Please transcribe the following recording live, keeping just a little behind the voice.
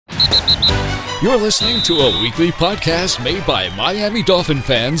You're listening to a weekly podcast made by Miami Dolphin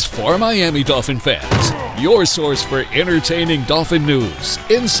fans for Miami Dolphin fans. Your source for entertaining Dolphin news,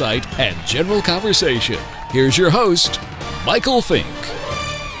 insight, and general conversation. Here's your host, Michael Fink.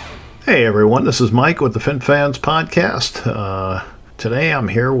 Hey everyone, this is Mike with the Fin Fans Podcast. Today I'm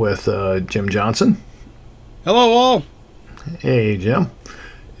here with Jim Johnson. Hello all. Hey Jim.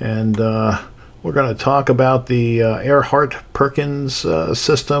 And we're going to talk about the Erhardt-Perkins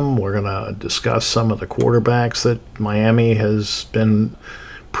system. We're going to discuss some of the quarterbacks that Miami has been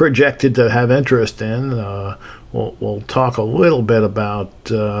projected to have interest in. We'll talk a little bit about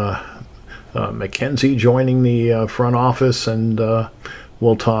McKenzie joining the front office, and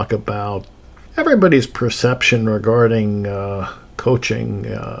we'll talk about everybody's perception regarding coaching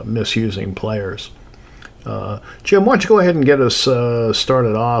misusing players. Jim, why don't you go ahead and get us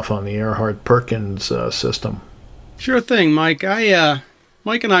started off on the Erhardt-Perkins system? Sure thing, Mike.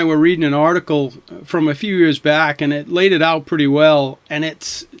 Mike and I were reading an article from a few years back, and it laid it out pretty well. And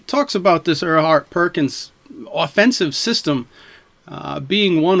it talks about this Erhardt-Perkins offensive system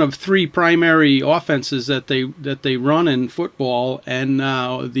being one of three primary offenses that they run in football, and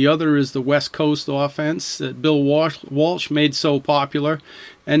the other is the West Coast offense that Bill Walsh made so popular,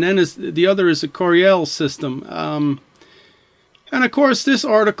 and then the other is the Coryell system. And of course, this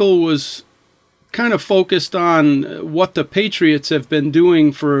article was kind of focused on what the Patriots have been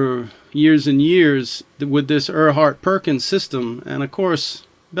doing for years and years with this Erhardt-Perkins system, and of course,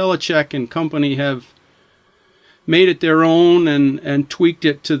 Belichick and company have made it their own and tweaked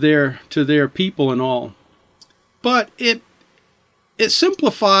it to their people and all. But it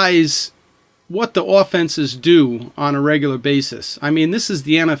simplifies what the offenses do on a regular basis. I mean, this is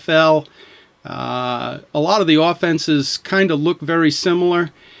the NFL. A lot of the offenses kind of look very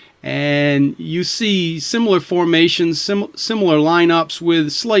similar, and you see similar formations, similar lineups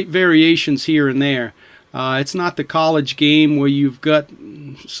with slight variations here and there. It's not the college game where you've got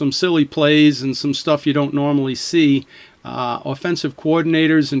some silly plays and some stuff you don't normally see. Offensive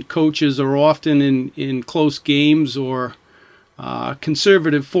coordinators and coaches are often in close games or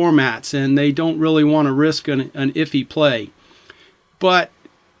conservative formats, and they don't really want to risk an iffy play. But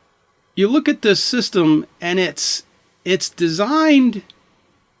you look at this system, and it's designed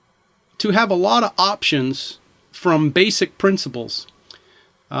to have a lot of options from basic principles.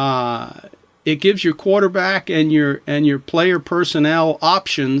 It gives your quarterback and your player personnel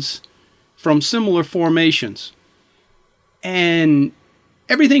options from similar formations. And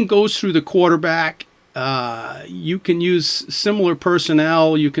everything goes through the quarterback. You can use similar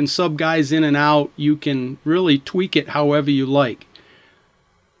personnel. You can sub guys in and out. You can really tweak it however you like.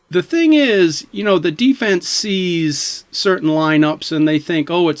 The thing is, the defense sees certain lineups and they think,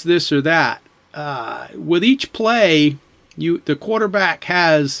 oh, it's this or that. With each play, the quarterback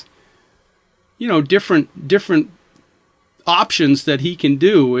has different options that he can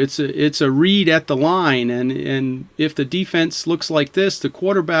do. It's a read at the line, and if the defense looks like this, the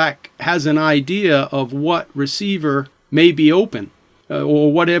quarterback has an idea of what receiver may be open,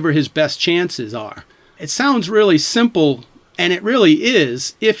 or whatever his best chances are. It sounds really simple, and it really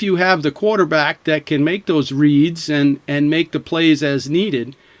is, if you have the quarterback that can make those reads and make the plays as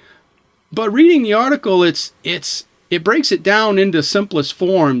needed. But reading the article, it breaks it down into simplest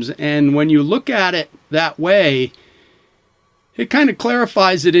forms, and when you look at it that way, it kind of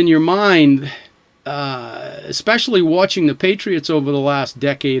clarifies it in your mind, especially watching the Patriots over the last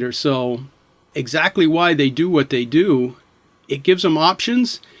decade or so, exactly why they do what they do. It gives them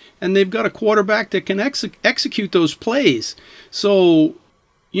options, and they've got a quarterback that can execute those plays. So,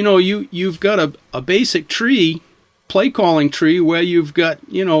 you've got a basic tree, play calling tree, where you've got,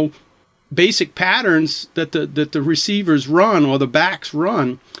 basic patterns that the receivers run or the backs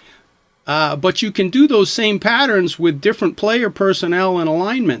run, but you can do those same patterns with different player personnel and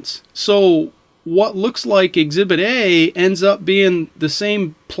alignments. So what looks like Exhibit A ends up being the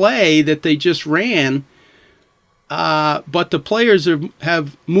same play that they just ran, but the players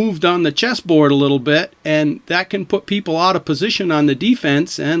have moved on the chessboard a little bit, and that can put people out of position on the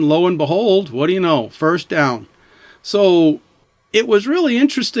defense, and lo and behold, what do you know? First down. So it was really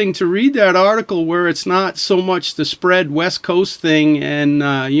interesting to read that article where it's not so much the spread West Coast thing and,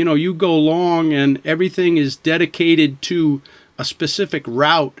 you go long and everything is dedicated to a specific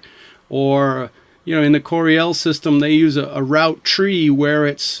route. Or, in the Coryell system, they use a route tree where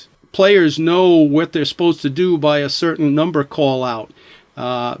it's players know what they're supposed to do by a certain number call out.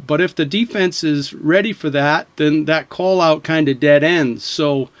 But if the defense is ready for that, then that call out kind of dead ends.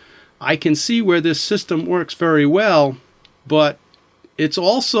 So I can see where this system works very well, but it's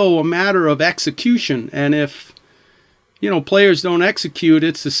also a matter of execution. And if players don't execute,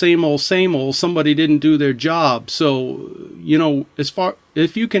 it's the same old, somebody didn't do their job. So,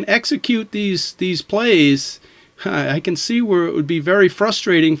 if you can execute these plays, I can see where it would be very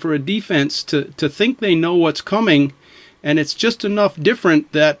frustrating for a defense to think they know what's coming, and it's just enough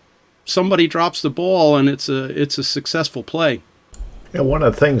different that somebody drops the ball and it's a successful play. Yeah, one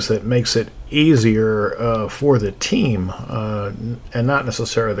of the things that makes it easier for the team, and not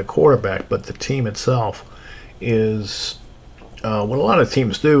necessarily the quarterback, but the team itself, is what a lot of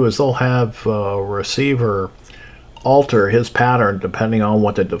teams do is they'll have a receiver alter his pattern depending on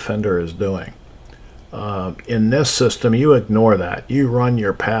what the defender is doing. In this system, you ignore that. You run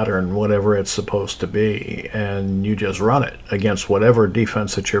your pattern, whatever it's supposed to be, and you just run it against whatever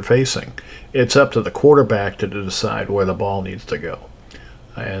defense that you're facing. It's up to the quarterback to decide where the ball needs to go.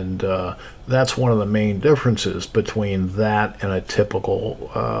 And that's one of the main differences between that and a typical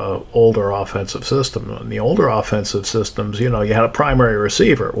older offensive system. In the older offensive systems, you had a primary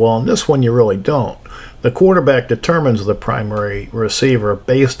receiver. Well, in this one, you really don't. The quarterback determines the primary receiver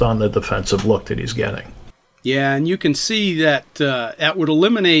based on the defensive look that he's getting. Yeah, and you can see that that would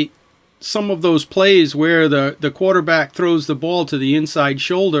eliminate some of those plays where the quarterback throws the ball to the inside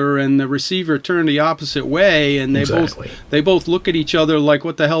shoulder and the receiver turned the opposite way, and they both look at each other like,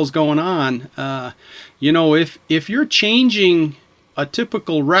 what the hell's going on? If you're changing a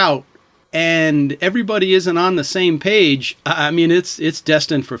typical route and everybody isn't on the same page, it's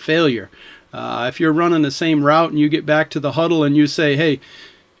destined for failure. If you're running the same route and you get back to the huddle and you say, hey,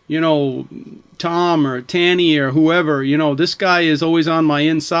 Tom or Tanny or whoever, this guy is always on my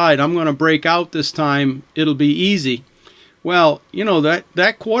inside. I'm going to break out this time. It'll be easy. Well,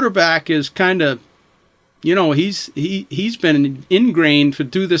 that quarterback is kind of, he's been ingrained to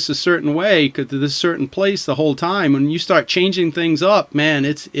do this a certain way, to this certain place the whole time. When you start changing things up, man,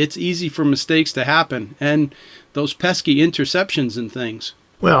 it's easy for mistakes to happen, and those pesky interceptions and things.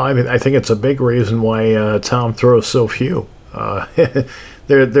 Well, I think it's a big reason why Tom throws so few.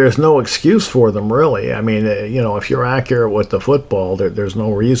 There's no excuse for them, really. If you're accurate with the football, there's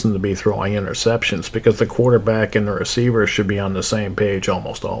no reason to be throwing interceptions because the quarterback and the receiver should be on the same page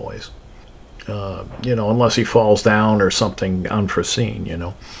almost always. Unless he falls down or something unforeseen,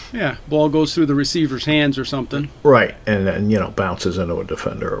 Yeah, ball goes through the receiver's hands or something. Right, and then, bounces into a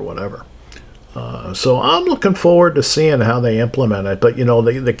defender or whatever. So I'm looking forward to seeing how they implement it. But,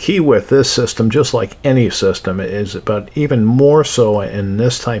 the key with this system, just like any system, is, but even more so in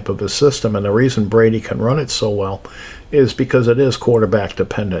this type of a system, and the reason Brady can run it so well is because it is quarterback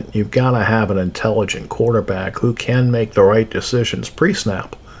dependent. You've got to have an intelligent quarterback who can make the right decisions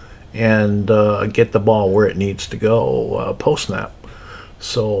pre-snap and get the ball where it needs to go post-snap.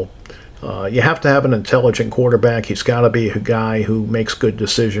 So you have to have an intelligent quarterback. He's got to be a guy who makes good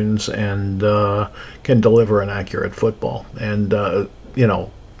decisions and can deliver an accurate football. And,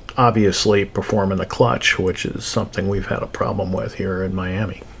 obviously perform in the clutch, which is something we've had a problem with here in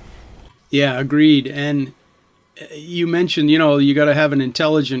Miami. Yeah, agreed. And you mentioned, you got to have an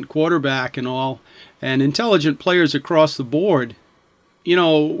intelligent quarterback and all, and intelligent players across the board.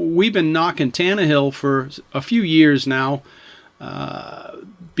 We've been knocking Tannehill for a few years now,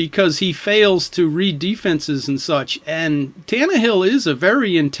 because he fails to read defenses and such. And Tannehill is a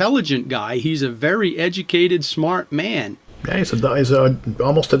very intelligent guy. He's a very educated, smart man. Yeah, he's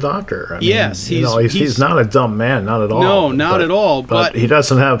almost a doctor. Yes. He's not a dumb man, not at all. No, not at all. But he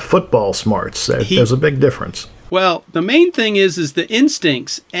doesn't have football smarts. There's a big difference. Well, the main thing is the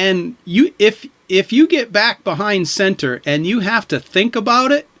instincts. And if you get back behind center and you have to think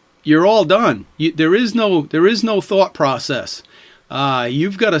about it, you're all done. There is no thought process.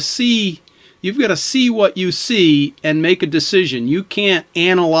 You've got to see what you see and make a decision. You can't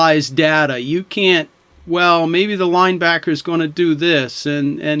analyze data. You can't, maybe the linebacker's going to do this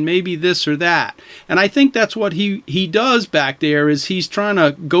and maybe this or that. And I think that's what he does back there, is he's trying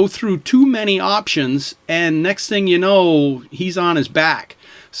to go through too many options, and next thing you know, he's on his back.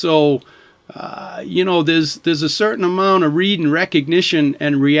 So, there's a certain amount of read and recognition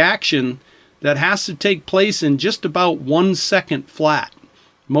and reaction that has to take place in just about 1 second flat.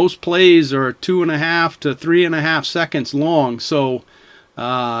 Most plays are 2.5 to 3.5 seconds long, so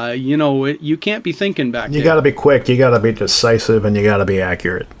you can't be thinking back there. You got to be quick, you got to be decisive, and you got to be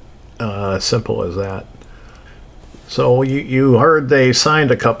accurate. Simple as that. So you heard they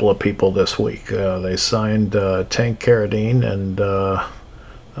signed a couple of people this week. They signed Tank Carradine and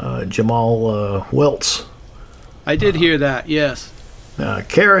Jamal Wiltz. I did hear that, yes.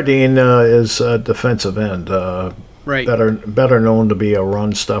 Carradine is a defensive end, right? Better known to be a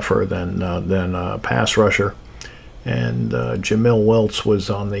run stuffer than a pass rusher. And Jamil Wiltz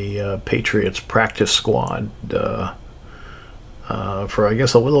was on the Patriots practice squad for I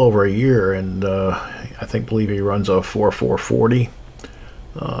guess a little over a year, and believe he runs a 4.440.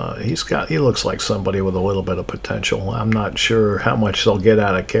 He looks like somebody with a little bit of potential. I'm not sure how much they'll get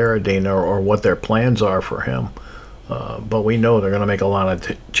out of Carradine or what their plans are for him. But we know they're going to make a lot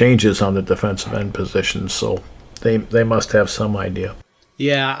of changes on the defensive end position, so they must have some idea.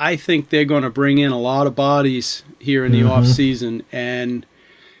 Yeah, I think they're going to bring in a lot of bodies here in the off season, and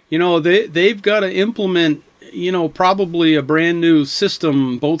they've got to implement probably a brand new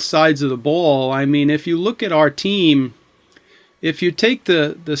system both sides of the ball. I mean, if you look at our team, if you take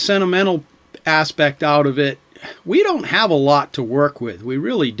the sentimental aspect out of it, we don't have a lot to work with. We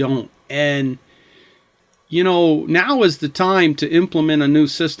really don't. And now is the time to implement a new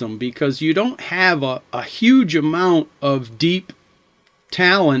system, because you don't have a huge amount of deep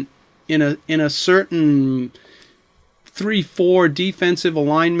talent in a certain 3-4 defensive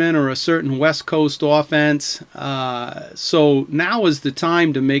alignment or a certain West Coast offense. So now is the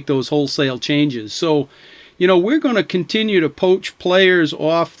time to make those wholesale changes. So, we're going to continue to poach players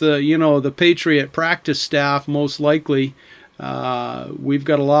off the Patriot practice staff, most likely. We've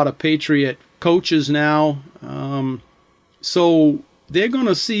got a lot of Patriot coaches now. So they're going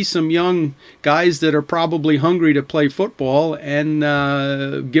to see some young guys that are probably hungry to play football and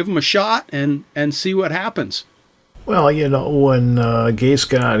give them a shot and see what happens. Well, when Gase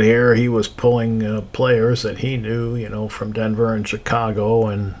got here, he was pulling players that he knew, from Denver and Chicago,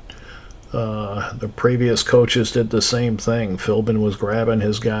 and the previous coaches did the same thing. Philbin was grabbing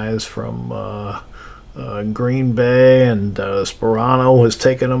his guys from Green Bay, and Sperano was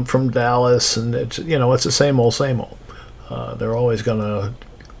taking them from Dallas, and it's the same old, same old. They're always going to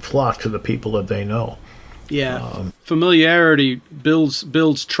flock to the people that they know. Yeah, familiarity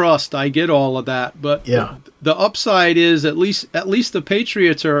builds trust. I get all of that, but yeah. The upside is at least the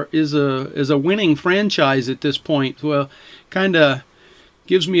Patriots is a winning franchise at this point. Well, kind of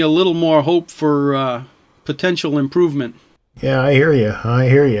gives me a little more hope for potential improvement. Yeah, I hear you.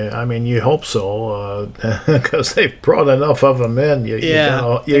 I mean, you hope so, because they've brought enough of them in. You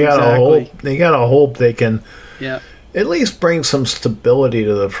gotta hope they can. Yeah. At least bring some stability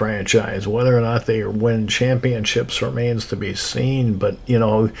to the franchise. Whether or not they win championships remains to be seen, but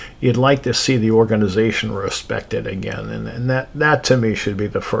you'd like to see the organization respected again, and that to me should be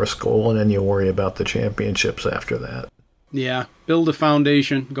the first goal, and then you worry about the championships after that. Yeah, build a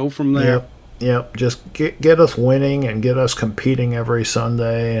foundation, go from there. Yep. Just get us winning and get us competing every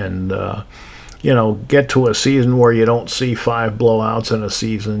Sunday, and get to a season where you don't see 5 blowouts in a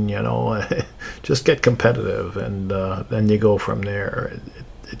season. Just get competitive, and then you go from there.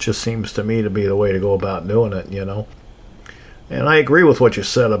 It just seems to me to be the way to go about doing it. And I agree with what you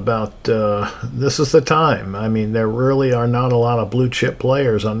said about this is the time. I mean, there really are not a lot of blue chip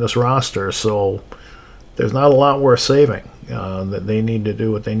players on this roster, so there's not a lot worth saving. That they need to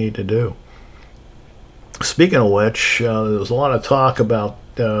do what they need to do. Speaking of which, there was a lot of talk about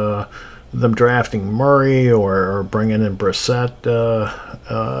them drafting Murray or bringing in Brissett,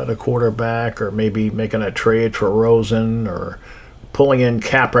 the quarterback, or maybe making a trade for Rosen, or pulling in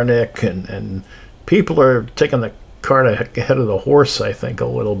Kaepernick, and people are taking the cart ahead of the horse, I think, a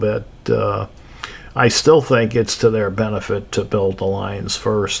little bit. I still think it's to their benefit to build the lines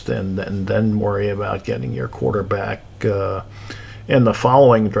first and then worry about getting your quarterback in the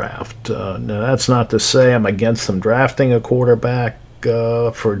following draft. Now, that's not to say I'm against them drafting a quarterback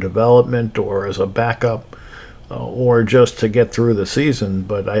for development or as a backup or just to get through the season,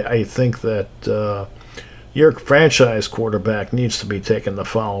 but I think that your franchise quarterback needs to be taken the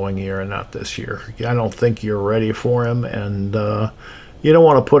following year and not this year. I don't think you're ready for him, and you don't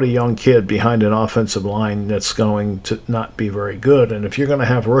want to put a young kid behind an offensive line that's going to not be very good. And if you're going to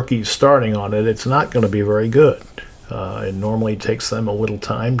have rookies starting on it, it's not going to be very good. It normally takes them a little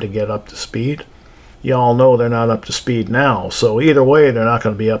time to get up to speed. You all know they're not up to speed now, so either way, they're not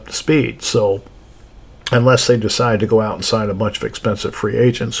going to be up to speed. So unless they decide to go out and sign a bunch of expensive free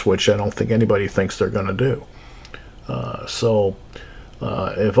agents, which I don't think anybody thinks they're going to do.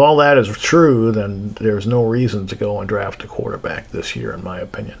 If all that is true, then there's no reason to go and draft a quarterback this year, in my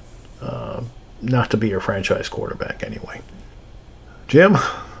opinion. Not to be your franchise quarterback, anyway. Jim?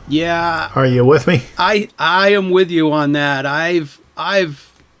 Yeah. Are you with me? I am with you on that. I've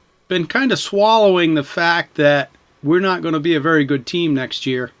been kind of swallowing the fact that we're not going to be a very good team next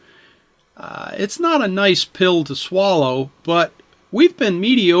year. It's not a nice pill to swallow, but we've been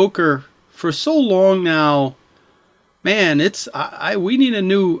mediocre for so long now. Man, we need a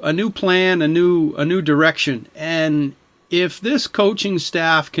new plan, a new direction. And if this coaching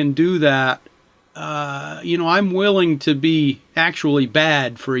staff can do that, I'm willing to be actually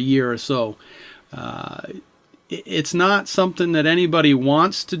bad for a year or so. it's not something that anybody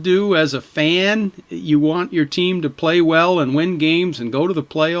wants to do as a fan. You want your team to play well and win games and go to the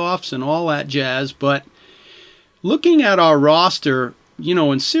playoffs and all that jazz. But looking at our roster,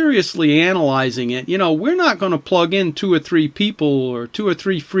 and seriously analyzing it, we're not going to plug in 2 or 3 people or 2 or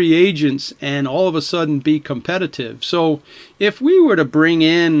 3 free agents and all of a sudden be competitive. So if we were to bring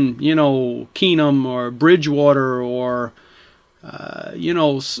in, Keenum or Bridgewater or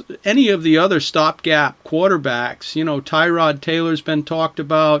any of the other stopgap quarterbacks, Tyrod Taylor's been talked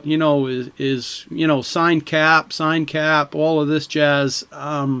about, is sign cap, all of this jazz.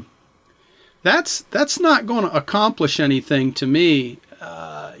 That's not going to accomplish anything to me.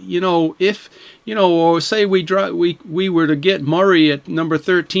 If or say we were to get Murray at number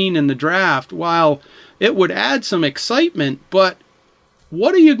 13 in the draft, while it would add some excitement, but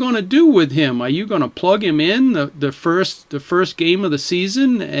what are you going to do with him? Are you going to plug him in the first game of the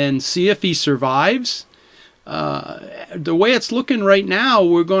season and see if he survives? The way it's looking right now,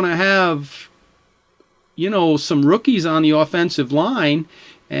 we're going to have, some rookies on the offensive line,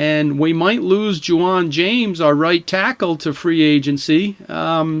 and we might lose Juwan James, our right tackle, to free agency.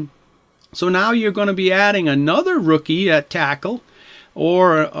 So now you're going to be adding another rookie at tackle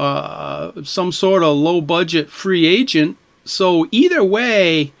or some sort of low-budget free agent. So either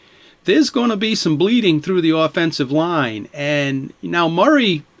way, there's going to be some bleeding through the offensive line. And now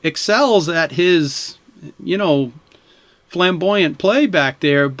Murray excels at his, flamboyant play back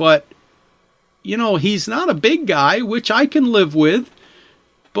there, but, he's not a big guy, which I can live with.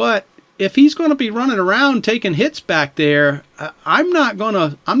 But if he's going to be running around taking hits back there, I'm not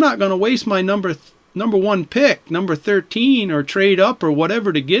gonna waste my number 1 pick, number 13, or trade up or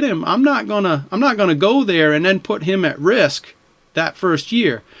whatever to get him. I'm not gonna go there and then put him at risk that first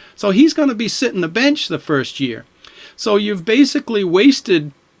year. So he's going to be sitting the bench the first year. So you've basically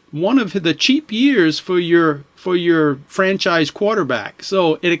wasted one of the cheap years for your franchise quarterback.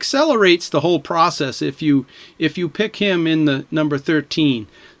 So it accelerates the whole process if you pick him in the number 13.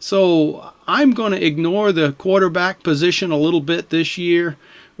 So I'm going to ignore the quarterback position a little bit this year,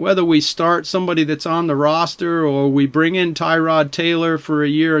 whether we start somebody that's on the roster or we bring in Tyrod Taylor for a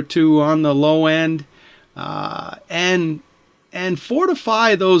year or 2 on the low end, and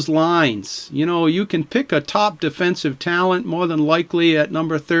fortify those lines. You can pick a top defensive talent, more than likely at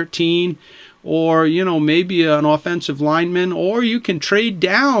number 13, or, maybe an offensive lineman, or you can trade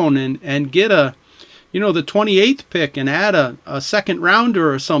down and get the 28th pick and add a second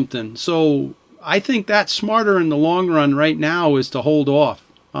rounder or something. So I think that's smarter in the long run right now, is to hold off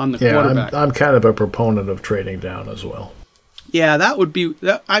on the quarterback. I'm kind of a proponent of trading down as well. Yeah, that would be.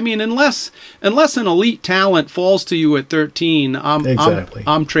 Unless an elite talent falls to you at 13,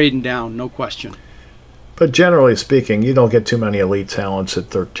 I'm trading down, no question. But generally speaking, you don't get too many elite talents at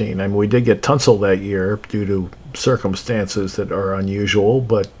 13. I mean, we did get Tunsil that year due to circumstances that are unusual,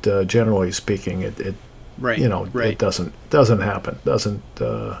 but generally speaking, it doesn't happen.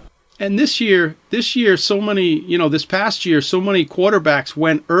 And this year, so many, this past year, so many quarterbacks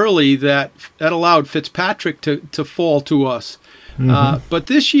went early that allowed Fitzpatrick to fall to us. Mm-hmm. But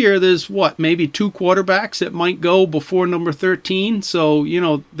this year, there's maybe 2 quarterbacks that might go before number 13. So,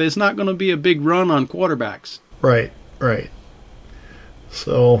 there's not going to be a big run on quarterbacks. Right.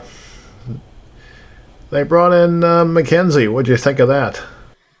 So they brought in McKenzie. What'd you think of that?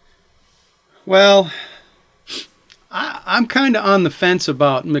 Well, I'm kind of on the fence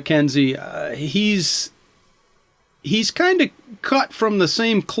about McKenzie. He's kind of cut from the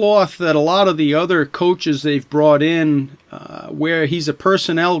same cloth that a lot of the other coaches they've brought in, where he's a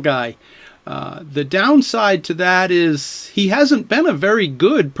personnel guy. The downside to that is he hasn't been a very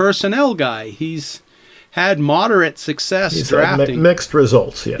good personnel guy. He's had moderate success drafting. Had mixed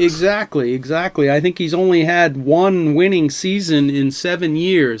results, yes. Exactly. I think he's only had 1 winning season in 7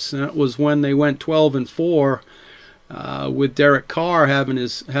 years. And that was when they went 12-4. With Derek Carr having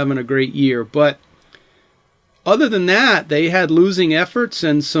a great year. But other than that, they had losing efforts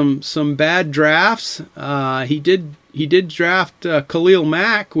and some bad drafts. He did draft Khalil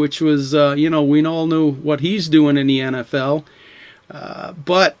Mack, which was we all knew what he's doing in the NFL.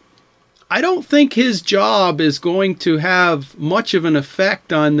 But I don't think his job is going to have much of an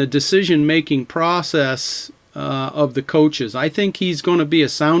effect on the decision-making process of the coaches. I think he's going to be a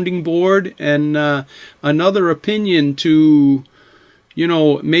sounding board and another opinion to,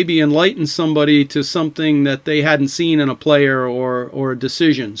 maybe enlighten somebody to something that they hadn't seen in a player or a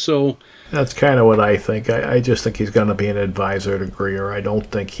decision. So that's kind of what I think. I just think he's going to be an advisor to Grier. I don't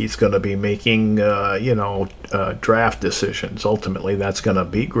think he's going to be making, draft decisions. Ultimately, that's going to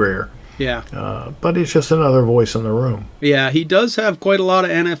be Grier. Yeah. But he's just another voice in the room. Yeah, he does have quite a lot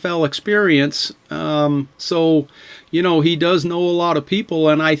of NFL experience. So, he does know a lot of people,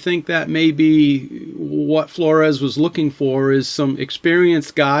 and I think that may be what Flores was looking for, is some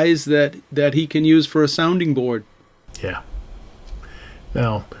experienced guys that he can use for a sounding board. Yeah.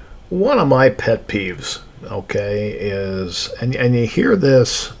 Now, one of my pet peeves, okay, is, and you hear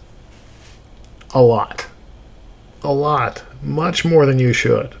this a lot, much more than you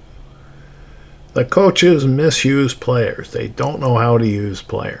should. The coaches misuse players. They don't know how to use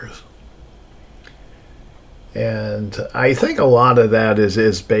players. And I think a lot of that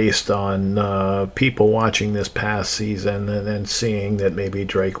is based on people watching this past season and seeing that maybe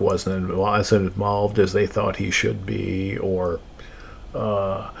Drake wasn't as involved as they thought he should be, or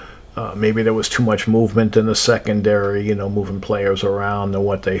maybe there was too much movement in the secondary, moving players around than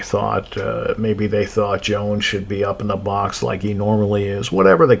what they thought. Maybe they thought Jones should be up in the box like he normally is.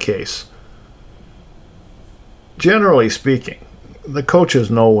 Whatever the case. Generally speaking, the coaches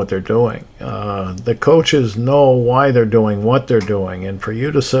know what they're doing. The coaches know why they're doing what they're doing. And for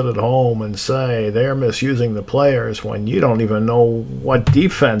you to sit at home and say they're misusing the players when you don't even know what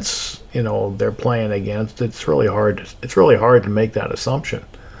defense, they're playing against, it's really hard. It's really hard to make that assumption.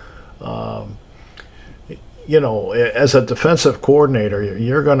 As a defensive coordinator,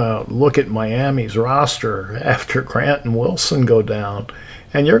 you're going to look at Miami's roster after Grant and Wilson go down,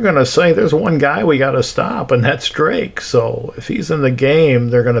 and you're going to say there's one guy we got to stop, and that's Drake. So if he's in the game,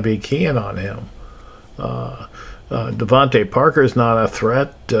 they're going to be keying on him. Devontae Parker's not a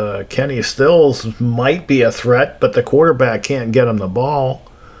threat. Kenny Stills might be a threat, but the quarterback can't get him the ball.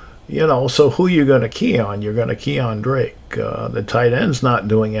 So who are you going to key on? You're going to key on Drake. The tight end's not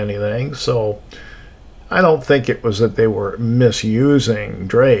doing anything, so I don't think it was that they were misusing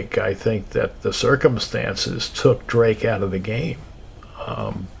Drake. I think that the circumstances took Drake out of the game.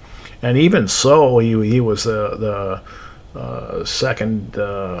 And even so, he was the second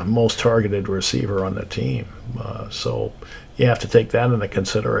most targeted receiver on the team. So you have to take that into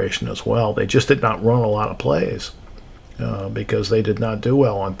consideration as well. They just did not run a lot of plays because they did not do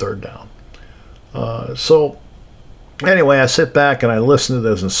well on third down. So anyway, I sit back and I listen to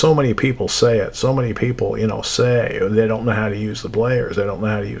this, and so many people say it. So many people, say they don't know how to use the players. They don't know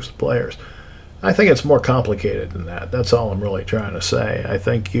how to use the players. I think it's more complicated than that. That's all I'm really trying to say. I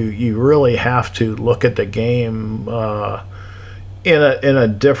think you really have to look at the game in a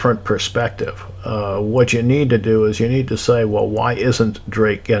different perspective. What you need to do is you need to say, well, why isn't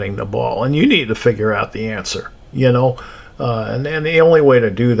Drake getting the ball? And you need to figure out the answer, And the only way to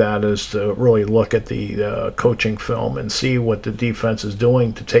do that is to really look at the coaching film and see what the defense is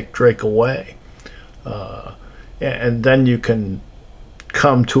doing to take Drake away. And then you can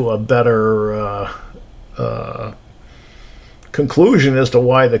come to a better conclusion as to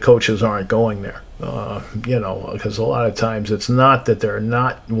why the coaches aren't going there. Because a lot of times it's not that they're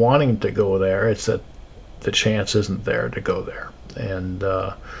not wanting to go there, it's that the chance isn't there to go there. And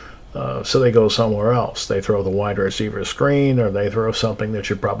so they go somewhere else. They throw the wide receiver screen, or they throw something that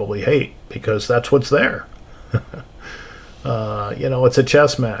you probably hate because that's what's there. It's a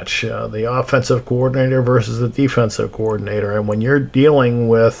chess match, the offensive coordinator versus the defensive coordinator. And when you're dealing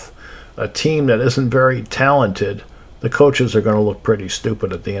with a team that isn't very talented, the coaches are going to look pretty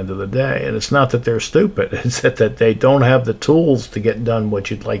stupid at the end of the day. And it's not that they're stupid. It's that they don't have the tools to get done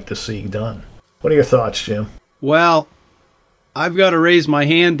what you'd like to see done. What are your thoughts, Jim? Well, I've got to raise my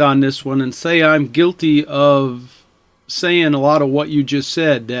hand on this one and say I'm guilty of saying a lot of what you just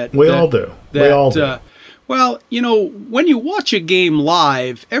said. We all do. Well, when you watch a game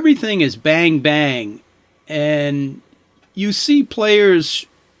live, everything is bang, bang. And you see players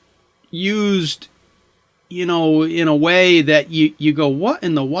used, in a way that you go, what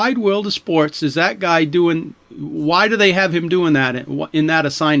in the wide world of sports is that guy doing? Why do they have him doing that in that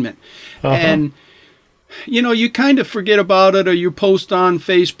assignment? Uh-huh. And, you kind of forget about it, or you post on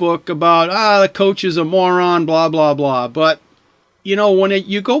Facebook about, the coach is a moron, blah, blah, blah. But, when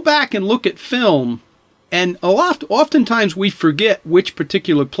you go back and look at film, and oftentimes we forget which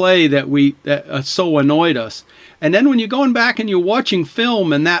particular play that so annoyed us. And then when you're going back and you're watching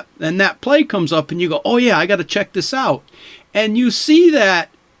film and that play comes up and you go, oh yeah, I got to check this out. And you see that,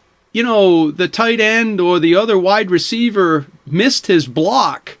 the tight end or the other wide receiver missed his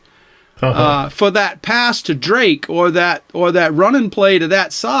block for that pass to Drake or that running play to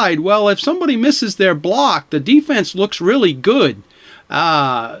that side. Well, if somebody misses their block, the defense looks really good.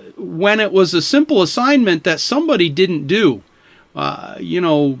 When it was a simple assignment that somebody didn't do.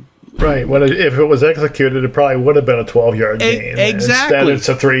 Right. Well, if it was executed, it probably would have been a 12-yard gain. Exactly. Instead, it's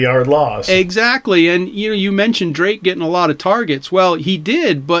a 3-yard loss. Exactly. And, you mentioned Drake getting a lot of targets. Well, he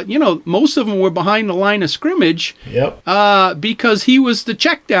did, but, most of them were behind the line of scrimmage. Yep. Because he was the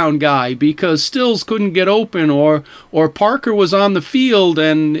check down guy, because Stills couldn't get open, or Parker was on the field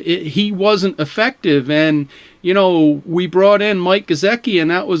and he wasn't effective. And, we brought in Mike Gesicki,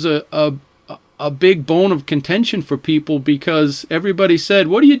 and that was a big bone of contention for people, because everybody said,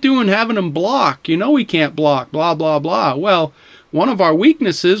 what are you doing having him block? He can't block, blah, blah, blah. Well, one of our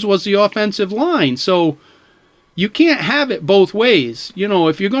weaknesses was the offensive line. So you can't have it both ways.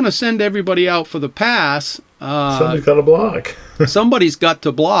 If you're going to send everybody out for the pass, somebody's got to block. Somebody's got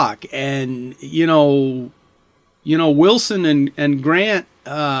to block. And, Wilson and Grant,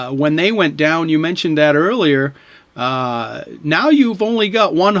 when they went down, you mentioned that earlier, now you've only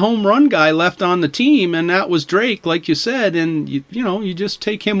got one home run guy left on the team, and that was Drake, like you said, and you just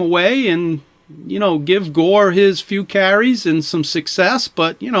take him away and give Gore his few carries and some success,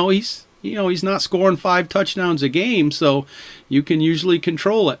 but he's not scoring 5 touchdowns a game, so you can usually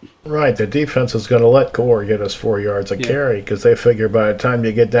control it. Right, the defense is going to let Gore get us 4 yards a carry, because they figure by the time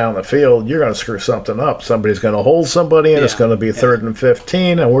you get down the field, you're going to screw something up. Somebody's going to hold somebody, and it's going to be 3rd and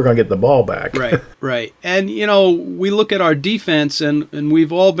 15, and we're going to get the ball back. Right. And, we look at our defense, and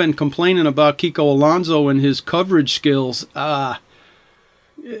we've all been complaining about Kiko Alonso and his coverage skills.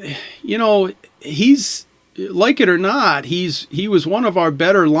 He's, like it or not, he was one of our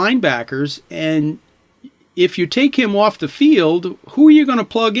better linebackers, and if you take him off the field, who are you going to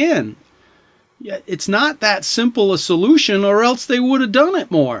plug in? It's not that simple a solution, or else they would have done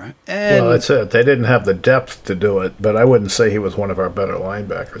it more. And, well, that's it. They didn't have the depth to do it, but I wouldn't say he was one of our better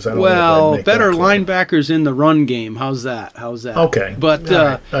linebackers. I don't know if I'd make better that claim. linebackers in the run game. How's that? Okay. But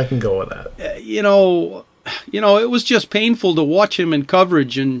right. I can go with that. It was just painful to watch him in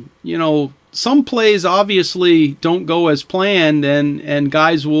coverage, and some plays obviously don't go as planned, and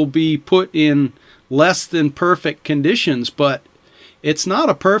guys will be put in less than perfect conditions, but it's not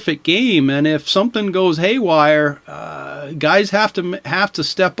a perfect game, and if something goes haywire, guys have to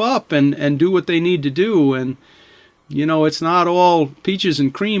step up and do what they need to do, and it's not all peaches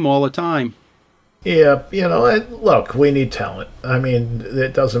and cream all the time. Yeah, look, we need talent. I mean,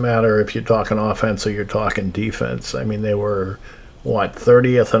 it doesn't matter if you're talking offense or you're talking defense. I mean, they were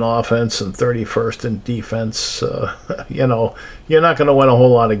 30th in offense and 31st in defense. You're not going to win a whole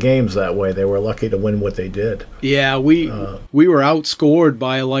lot of games that way. They were lucky to win what they did. Yeah, we were outscored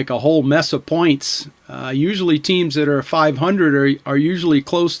by like a whole mess of points. Usually teams that are 500 are usually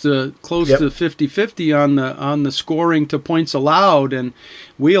close to 50-50 on the scoring to points allowed, and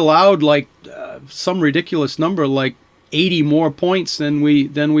we allowed some ridiculous number, like 80 more points than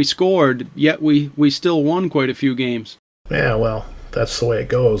we scored, yet we still won quite a few games. Yeah, well, that's the way it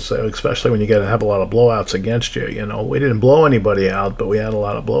goes, especially when you have a lot of blowouts against you. We didn't blow anybody out, but we had a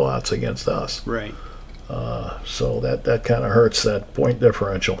lot of blowouts against us. Right. So that kind of hurts that point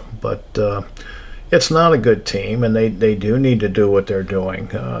differential. But it's not a good team, and they do need to do what they're doing.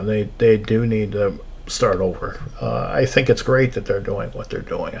 They do need to start over. I think it's great that they're doing what they're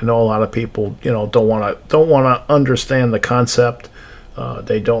doing. I know a lot of people, don't want to understand the concept.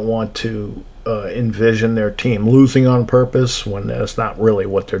 They don't want to envision their team losing on purpose, when that's not really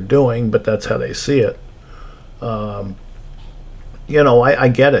what they're doing, but that's how they see it. I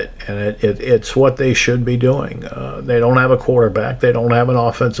get it, and it's what they should be doing. They don't have a quarterback, they don't have an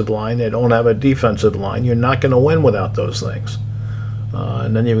offensive line, they don't have a defensive line. You're not going to win without those things.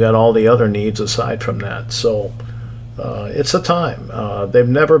 And then you've got all the other needs aside from that. So it's a time. They've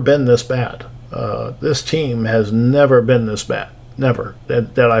never been this bad. This team has never been this bad. Never.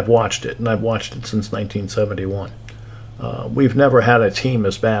 That I've watched it, and I've watched it since 1971. We've never had a team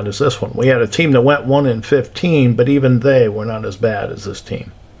as bad as this one. We had a team that went 1-15, but even they were not as bad as this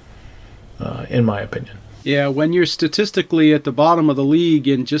team, in my opinion. Yeah, when you're statistically at the bottom of the league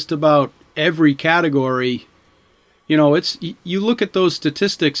in just about every category, you look at those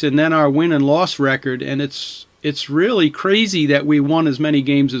statistics and then our win and loss record, and it's really crazy that we won as many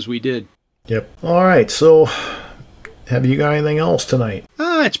games as we did. Yep. All right, so have you got anything else tonight?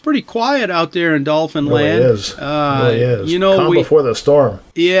 It's pretty quiet out there in Dolphin Land. It is. Calm before the storm.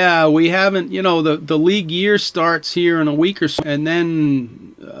 Yeah, we haven't, the league year starts here in a week or so, and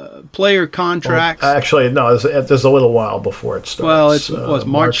then player contracts. Well, actually, no, there's a little while before it starts. Well, it's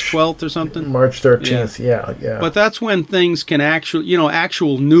March 12th or something? March 13th, yeah. But that's when things can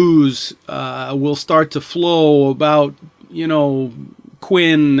actual news will start to flow about,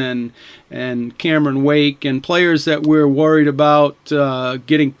 Quinn and Cameron Wake and players that we're worried about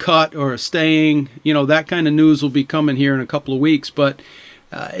getting cut or staying. That kind of news will be coming here in a couple of weeks. But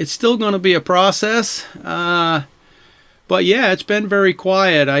It's still going to be a process. But yeah, it's been very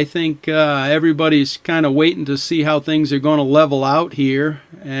quiet. I think everybody's kind of waiting to see how things are going to level out here,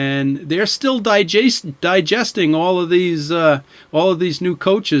 and they're still digesting all of these new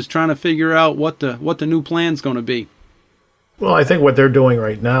coaches, trying to figure out what the new plan's going to be. Well, I think what they're doing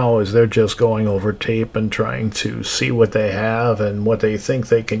right now is they're just going over tape and trying to see what they have and what they think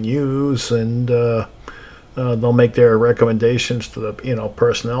they can use, and they'll make their recommendations to the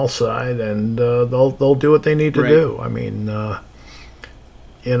personnel side, and they'll do what they need to do. I mean,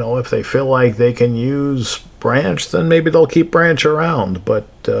 if they feel like they can use Branch, then maybe they'll keep Branch around. But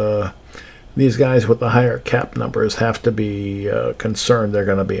these guys with the higher cap numbers have to be concerned they're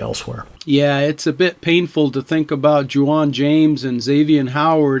going to be elsewhere. Yeah, it's a bit painful to think about Juwan James and Xavier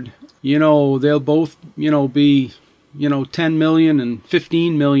Howard. They'll both be $10 million and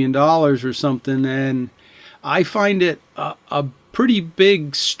 $15 million or something, and I find it a pretty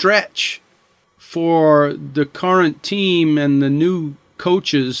big stretch for the current team and the new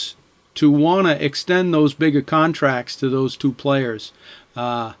coaches to want to extend those bigger contracts to those two players.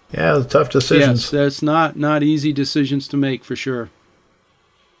 Tough decisions. Yes, that's not easy decisions to make, for sure.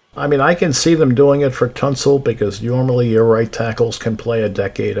 I mean, I can see them doing it for Tunsil because normally your right tackles can play a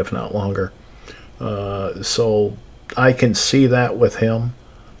decade, if not longer. So I can see that with him.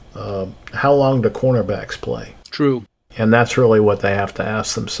 How long do cornerbacks play? True. And that's really what they have to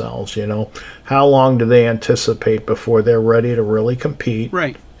ask themselves, How long do they anticipate before they're ready to really compete?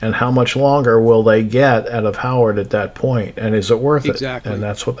 Right. And how much longer will they get out of Howard at that point? And is it worth it? Exactly. And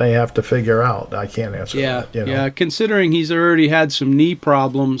that's what they have to figure out. I can't answer that. Yeah, considering he's already had some knee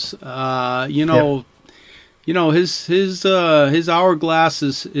problems, his hourglass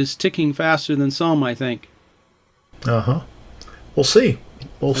is ticking faster than some, I think. Uh-huh. We'll see.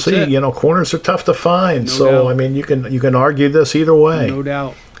 We'll That's see. it. Corners are tough to find. No So, doubt. I mean, you can argue this either way. No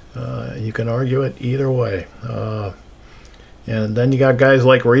doubt. You can argue it either way. And then you got guys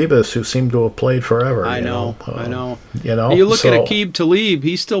like Rebus who seem to have played forever. I know. You look at Aqib Talib;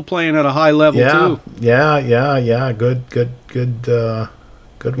 he's still playing at a high level too. Yeah. Good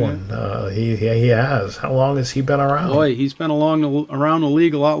one. He has. How long has he been around? Boy, he's been around the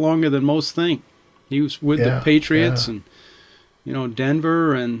league a lot longer than most think. He was with the Patriots and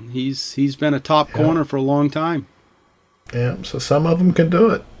Denver, and he's been a top corner for a long time. Yeah. So some of them can do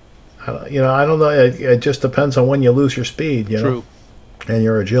it. I don't know. It just depends on when you lose your speed, True. And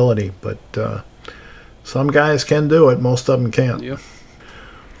your agility. But some guys can do it. Most of them can't. Yep.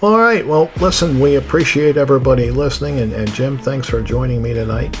 All right. Well, listen, we appreciate everybody listening. And Jim, thanks for joining me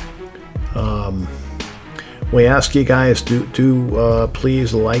tonight. We ask you guys to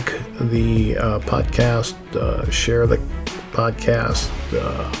please like the podcast, share the podcast.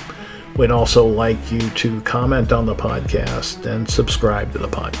 We'd also like you to comment on the podcast and subscribe to the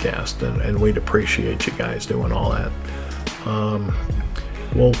podcast, and we'd appreciate you guys doing all that.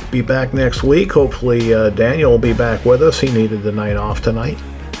 We'll be back next week. Hopefully Daniel will be back with us. He needed the night off tonight.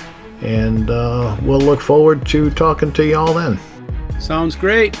 And we'll look forward to talking to y'all then. Sounds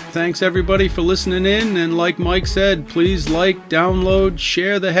great. Thanks everybody for listening in, and like Mike said, please like, download,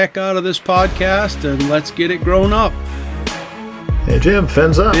 share the heck out of this podcast, and let's get it grown up. Hey Jim,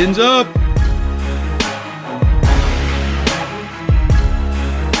 fins up. Fins up.